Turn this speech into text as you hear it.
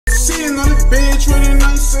Sitting on the bench with a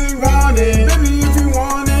nice and want it. Baby, if you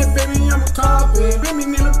want it, baby, I'ma cop it. Baby,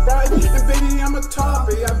 need a fry, and baby, I'ma top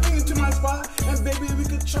it. I bring it to my spot, and baby, we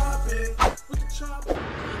could chop it. We could chop it.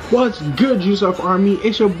 What's good, Juice Up Army?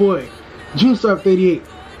 It's your boy, Sup38,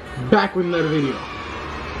 back with another video.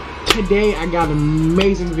 Today, I got an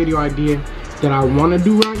amazing video idea that I want to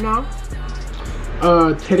do right now.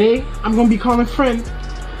 Today, I'm going to be calling friends,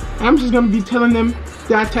 and I'm just going to be telling them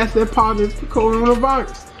that I tested positive for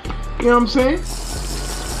coronavirus. You know what I'm saying?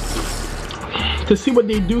 To see what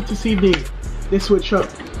they do, to see if they switch up.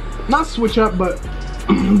 Not switch up, but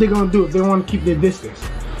they're going to do if they want to keep their distance.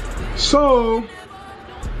 So,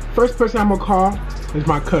 first person I'm going to call is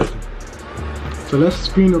my cousin. So let's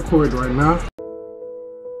screen record right now.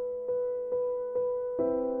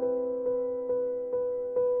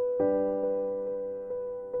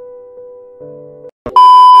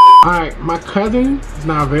 Alright, my cousin is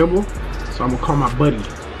not available, so I'm gonna call my buddy.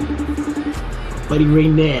 Buddy right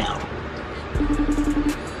now.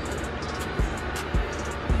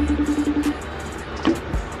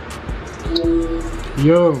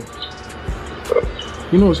 Yo.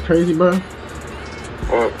 You know what's crazy, bro?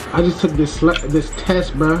 I just took this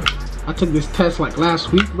test, bro. I took this test like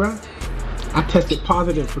last week, bro. I tested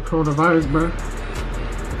positive for coronavirus, bro.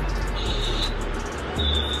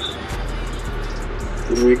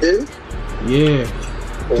 You did? Yeah.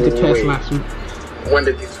 Took a test last week. When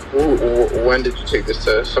did you take this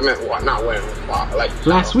test? I mean, what? Not when? Like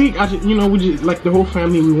last week. I just, we just like the whole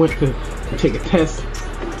family. We went to take a test,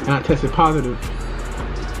 and I tested positive.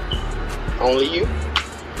 Only you?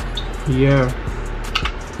 Yeah.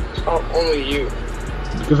 Oh, only you?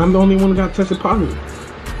 Because I'm the only one who got tested positive.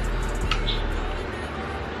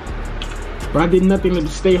 But I did nothing to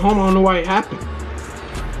stay home. I don't know why it happened.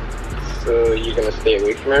 So you're gonna stay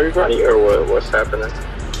away from everybody, or what's happening?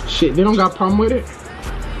 Shit, they don't got a problem with it.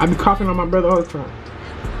 I be coughing on my brother all the time.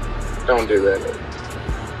 Don't do that,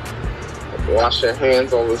 nigga. Wash your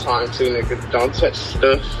hands all the time too, nigga. Don't touch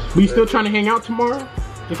stuff. But you still trying to hang out tomorrow?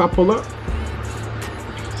 If I pull up?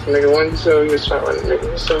 Nigga, when you said we was trying, nigga,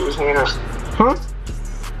 who said we was hanging out? Huh?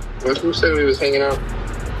 Who said we was hanging out?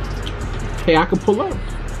 Hey, I could pull up.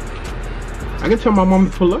 I can tell my mom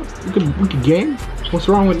to pull up. We could game. What's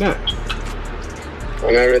wrong with that?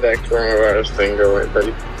 Whenever that coronavirus thing go away,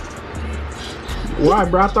 buddy. Why,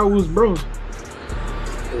 bro? I thought we was bros.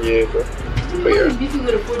 Yeah, bro. But yeah. Beefing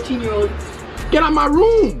with a 14-year-old. Get out my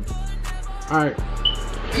room! Alright.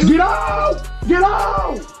 Get out! Get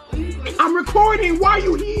out! I'm recording. Why are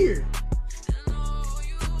you here?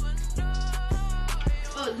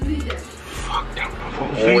 Oh, delete that. Fuck that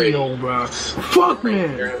video, bro. Fuck,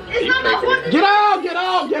 man. Get out! Get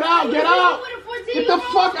out! Get out! Get out! Get the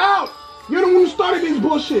fuck out! You're the one who started this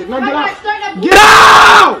bullshit. Now get out! Get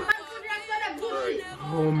out!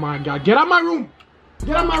 Oh my god. Get out my room!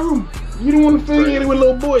 Get out my room! You don't want to affiliate with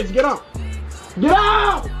little boys. Get out! Get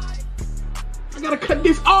out! I gotta cut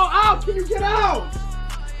this all out. Can you get out?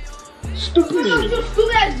 Stupid.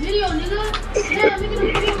 Stupid ass video, nigga. Yeah,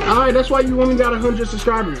 nigga. Alright, that's why you only got 100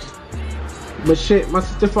 subscribers. But shit, my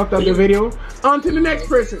sister fucked up the video. On to the next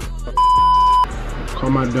person. Call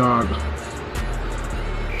my dog.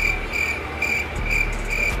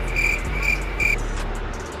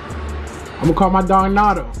 I'm gonna call my dog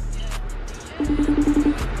Nado.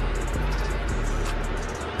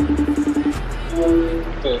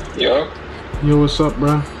 Yo. Yo, what's up,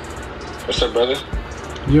 bro? What's up, brother?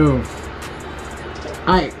 Yo.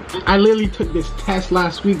 I literally took this test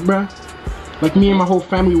last week, bro. Like me and my whole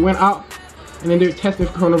family went out, and then they were testing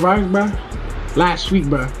for coronavirus, bro. Last week,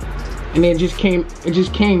 bro. And then it just came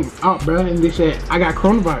out, bro, and they said I got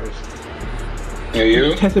coronavirus. Yo,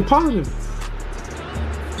 you? Tested positive.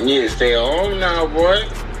 You need to stay home now, boy.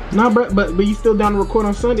 Nah, bro, but you still down to record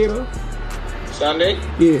on Sunday, though? Sunday?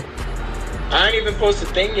 Yeah. I ain't even posted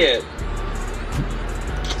a thing yet.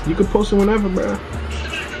 You can post it whenever, bro.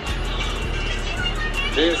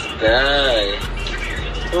 This guy.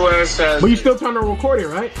 Who else has? But you still trying to record it,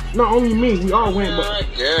 right? Not only me, we all went, but I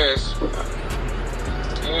guess.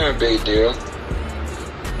 Ain't a big deal.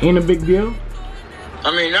 Ain't a big deal. I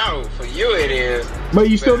mean, no, for you it is. But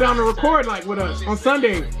you still down to record like with us on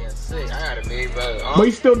Sunday. I got a big brother. But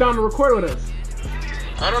you still down to record with us.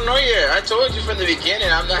 I don't know yet. I told you from the beginning.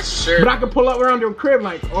 I'm not sure. But I could pull up around your crib,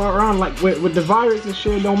 like, or around like with the virus and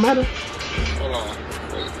shit. It don't matter. Hold on.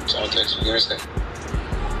 Wait, I'll text you. Give me a second.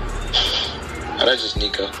 Oh, that's just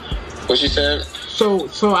Nico. What she said? So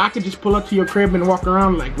I could just pull up to your crib and walk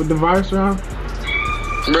around like with the virus around.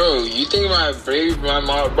 Bro, you think my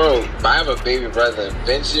mom, bro, I have a baby brother,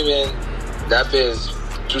 Benjamin, that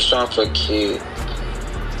bitch too strong for a kid.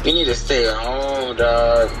 You need to stay home,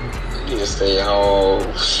 dog. need to stay home.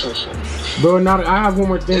 Bro, now I have one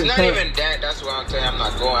more thing. It's not even that. That's what I'm telling you. I'm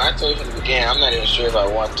not going. I told you from the beginning. I'm not even sure if I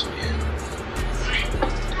want to yet.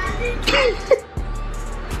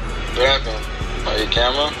 What happened? Oh, your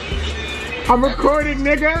camera? I'm recording,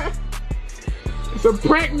 nigga. It's a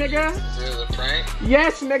prank, nigga. Is it a prank?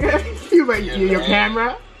 Yes, nigga. You like your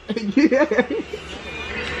camera? Yeah.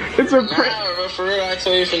 It's a prank. Nah, bro, for real, I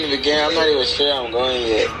told you from the beginning. I'm not even sure I'm going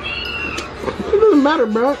yet. It doesn't matter,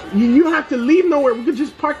 bro. You don't have to leave nowhere. We could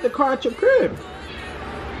just park the car at your crib.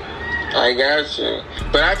 I got you.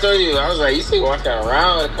 But I told you, I was like, you see walking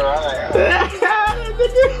around with the car.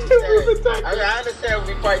 I understand if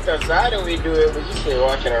we parked outside and we do it, but you see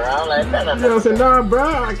walking around like that. You know what I'm saying? Nah,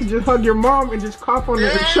 bro, I could just hug your mom and just cough on the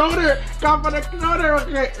shoulder. Cough on the shoulder,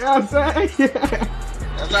 okay? You know what I'm saying? Yeah.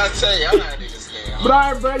 That's what I tell you, I'm not even scared. But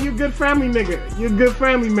alright, bro, you a good family nigga. You a good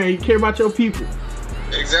family man. You care about your people.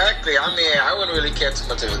 Exactly. I mean, I wouldn't really care too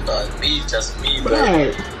much about me, just me, but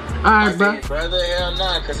alright, bro. Brother, hell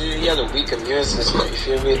nah, because he has a weak immune system, you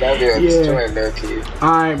feel me? That'd be a destroying little kid.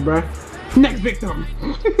 Alright, bro. Next victim.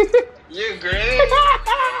 You great?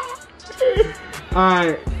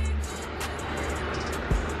 Alright.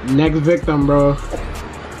 Next victim, bro.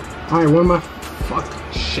 Alright, what am I? Fuck.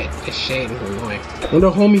 Shit, this shade is annoying. What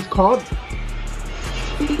the homies called?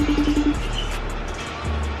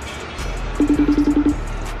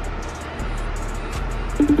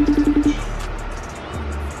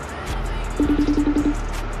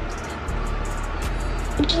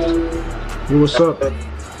 Hey, what's up?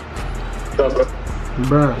 What's up, bro?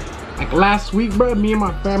 Bruh, like last week, bruh, me and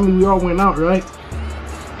my family, we all went out, right?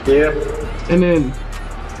 Yeah. And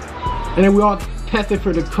then we all tested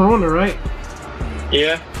for the corona, right?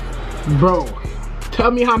 Yeah. Bro,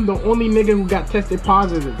 tell me how I'm the only nigga who got tested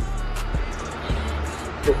positive.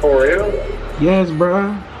 For real? Yes,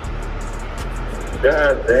 bruh.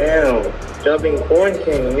 God damn. Y'all been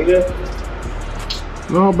quarantined, nigga.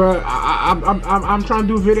 No, bruh, I'm trying to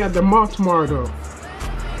do a video at the mall tomorrow, though.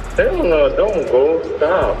 Hell no, don't go.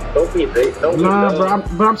 Stop. Don't be big. Nah,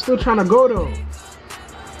 bro, I'm still trying to go, though.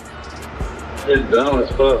 It's dumb as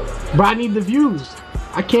fuck. But I need the views.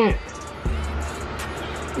 I can't.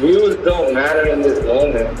 Views don't matter in this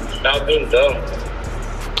moment. Stop being dumb.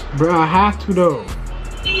 Bro, I have to, though.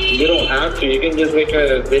 You don't have to. You can just make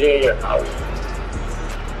a video in your house.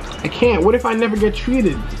 I can't. What if I never get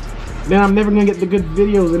treated? Then I'm never gonna get the good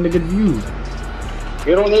videos and the good views.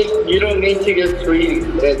 You don't need to get treated.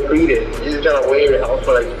 You just gotta wait in your house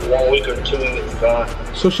for like 1 week or 2 and it's gone.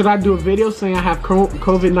 So should I do a video saying I have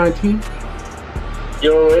COVID-19?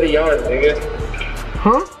 You already are, nigga.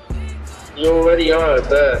 Huh? You already are at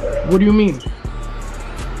that. What do you mean?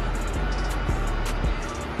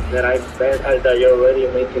 That I thought you're already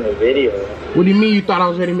making a video. What do you mean you thought I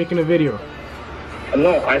was already making a video?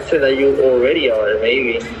 No, I said that you already are,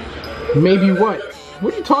 maybe. Maybe what?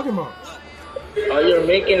 What are you talking about? Oh, you're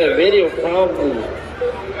making a video, probably.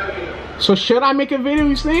 So should I make a video,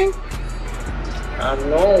 you saying? I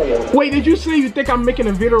know. Wait, did you say you think I'm making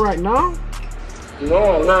a video right now?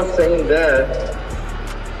 No, I'm not saying that.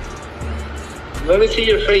 Let me see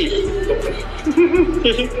your face.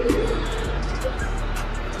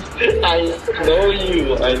 I know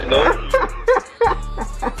you. I know you.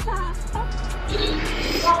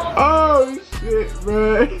 Oh shit,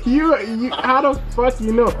 bro. You how the fuck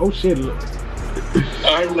you know? Oh shit.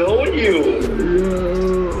 I know you.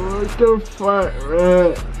 Yo, what the fuck,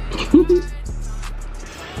 bro?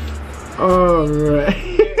 Alright.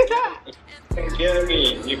 You can't get me.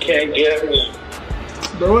 You can't get me.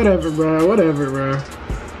 Bro, whatever, bro. Whatever, bro.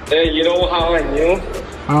 Hey, you know how I knew?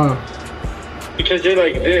 Oh. Because you're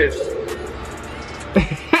like this.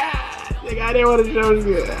 Nigga, I didn't want to show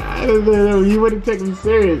you. I didn't know you wouldn't take me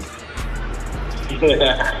serious.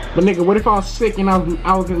 But nigga, what if I was sick and I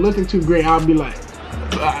wasn't looking too great? I'd be like,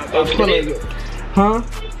 okay. Huh?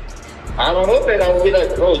 I don't know, man. I would be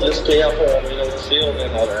like, bro, just stay at home, you know, chill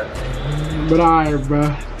and all that. But alright,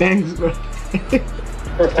 bro. Thanks, bro.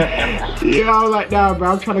 Yeah, I was like, nah,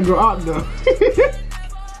 bro. I'm trying to go out though.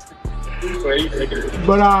 Crazy.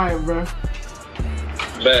 But alright, bro.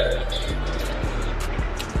 Bet.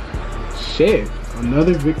 Shit,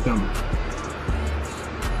 another victim.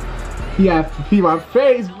 He had to see my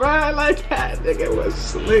face, bro. Like that nigga was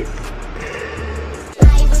slick.